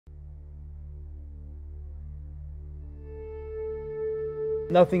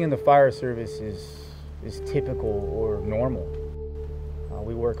Nothing in the fire service is typical or normal.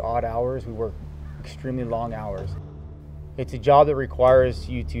 We work odd hours, we work extremely long hours. It's a job that requires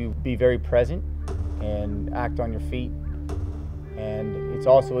you to be very present and act on your feet. And it's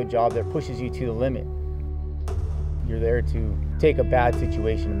also a job that pushes you to the limit. You're there to take a bad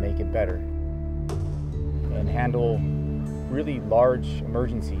situation and make it better and handle really large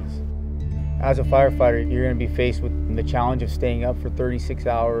emergencies. As a firefighter, you're going to be faced with the challenge of staying up for 36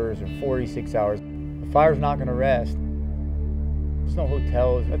 hours or 46 hours. The fire's not going to rest. There's no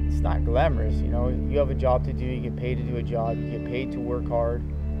hotels. It's not glamorous, you know. You have a job to do, you get paid to do a job, you get paid to work hard.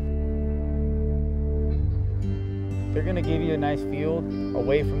 They're going to give you a nice field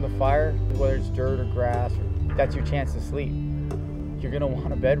away from the fire, whether it's dirt or grass, or that's your chance to sleep. You're going to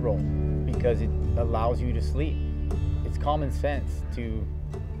want a bedroll because it allows you to sleep. It's common sense to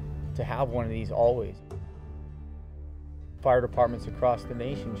have one of these always. Fire departments across the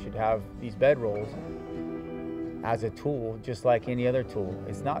nation should have these bedrolls as a tool, just like any other tool.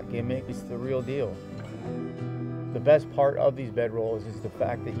 It's not gimmick, it's the real deal. The best part of these bedrolls is the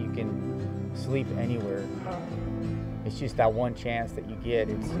fact that you can sleep anywhere. It's just that one chance that you get.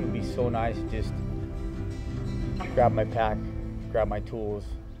 It'd be so nice to just grab my pack, grab my tools,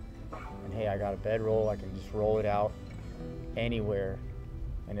 and hey, I got a bedroll, I can just roll it out anywhere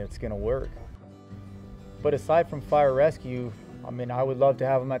and it's gonna work. But aside from fire rescue, I mean, I would love to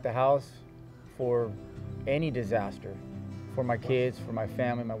have them at the house for any disaster, for my kids, for my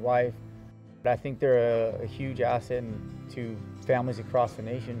family, my wife. But I think they're a huge asset to families across the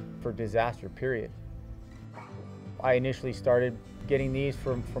nation for disaster, period. I initially started getting these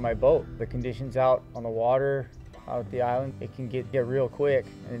for my boat. The conditions out on the water, out at the island, it can get real quick,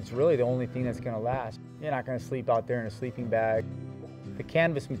 and it's really the only thing that's gonna last. You're not gonna sleep out there in a sleeping bag. The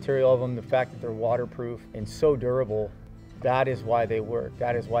canvas material of them, the fact that they're waterproof and so durable, that is why they work.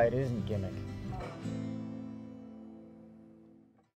 That is why it isn't gimmick.